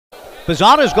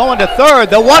Pizzana's going to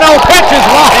third. The 1-0 pitch is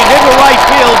lined into right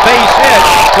field, base hit.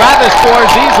 Travis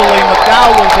scores easily.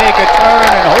 McDowell will take a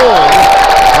turn and hold.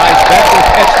 Bryce Becker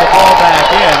hits the ball back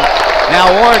in.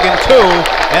 Now Oregon 2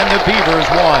 and the Beavers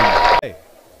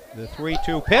 1. The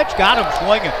 3-2 pitch got him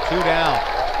swinging. 2 down.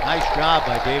 Nice job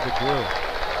by David Drew.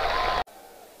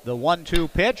 The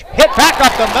 1-2 pitch hit back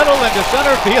up the middle into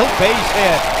center field, base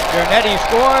hit. Dernetti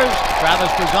scores.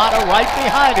 Travis Pizzana right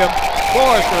behind him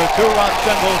scores for a 2-run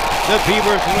single. The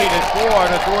Beavers lead it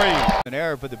 4-3. An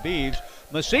error for the Beavs.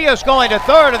 Macias going to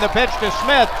third, and the pitch to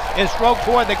Smith is stroked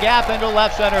toward the gap into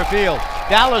left center field.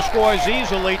 Dallas scores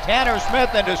easily. Tanner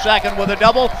Smith into second with a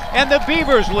double, and the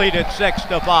Beavers lead it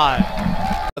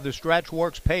 6-5. The stretch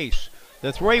works pace.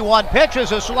 The 3-1 pitch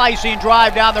is a slicing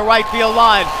drive down the right field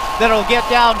line that'll get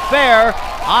down fair.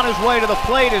 On his way to the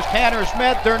plate is Tanner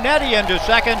Smith. Dernetti into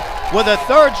second with a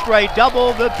third straight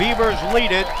double. The Beavers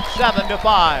lead it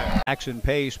 7-5. Jackson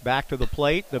Pace back to the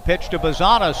plate. The pitch to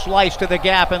Pizzana, slice to the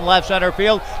gap in left center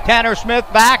field. Tanner Smith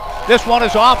back. This one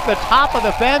is off the top of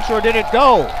the fence, or did it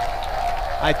go?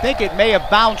 I think it may have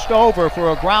bounced over for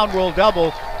a ground rule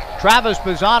double. Travis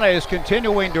Pizzana is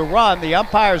continuing to run. The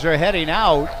umpires are heading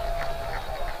out.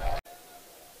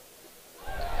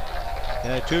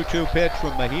 And a 2-2 pitch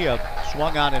from Mejia,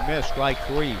 swung on and missed, strike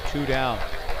 3, 2 down.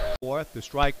 Fourth, the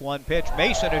strike 1 pitch.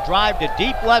 Mason a drive to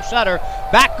deep left center.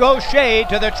 Back goes Shade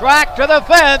to the track, to the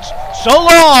fence. So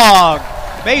long!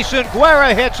 Mason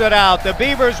Guerra hits it out. The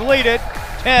Beavers lead it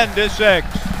 10-6.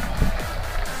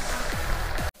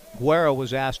 Guerra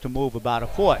was asked to move about a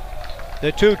foot.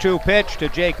 The 2-2 pitch to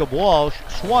Jacob Walsh,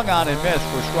 swung on and missed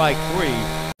for strike 3.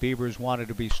 Beavers wanted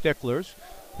to be sticklers.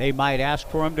 They might ask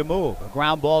for him to move. A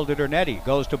ground ball to Dernetti.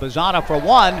 Goes to Pizzana for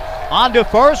 1. On to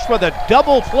first for the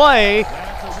double play.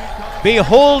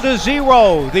 Behold a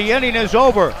 0. The inning is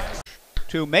over.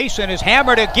 To Mason is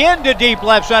hammered again to deep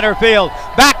left center field.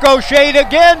 Back goes Shade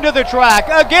again to the track.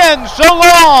 Again, so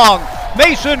long.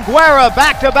 Mason Guerra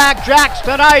back-to-back jacks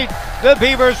tonight. The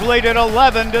Beavers lead it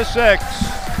 11-6.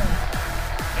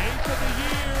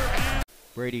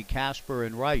 Brady Casper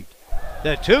in right.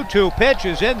 The 2-2 pitch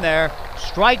is in there.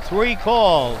 Strike 3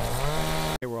 called.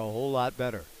 They were a whole lot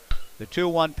better. The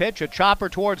 2-1 pitch, a chopper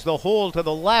towards the hole to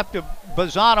the left of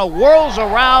Pizzana, whirls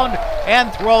around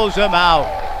and throws him out.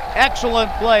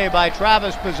 Excellent play by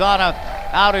Travis Pizzana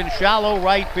out in shallow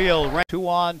right field. 2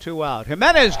 on, 2 out.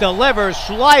 Jimenez delivers,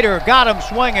 slider, got him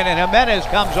swinging, and Jimenez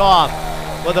comes off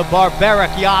with a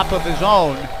barbaric yop of his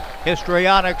own.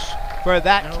 Histrionics for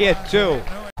that kid too.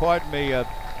 Pardon me,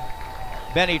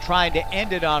 Benny trying to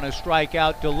end it on a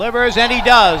strikeout, delivers, and he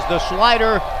does. The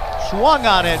slider swung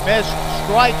on it, missed,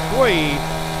 strike 3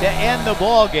 to end the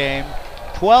ball game.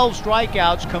 12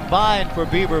 strikeouts combined for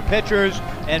Beaver pitchers,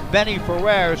 and Benny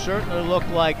Ferrer certainly looked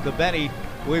like the Benny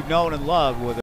we've known and loved with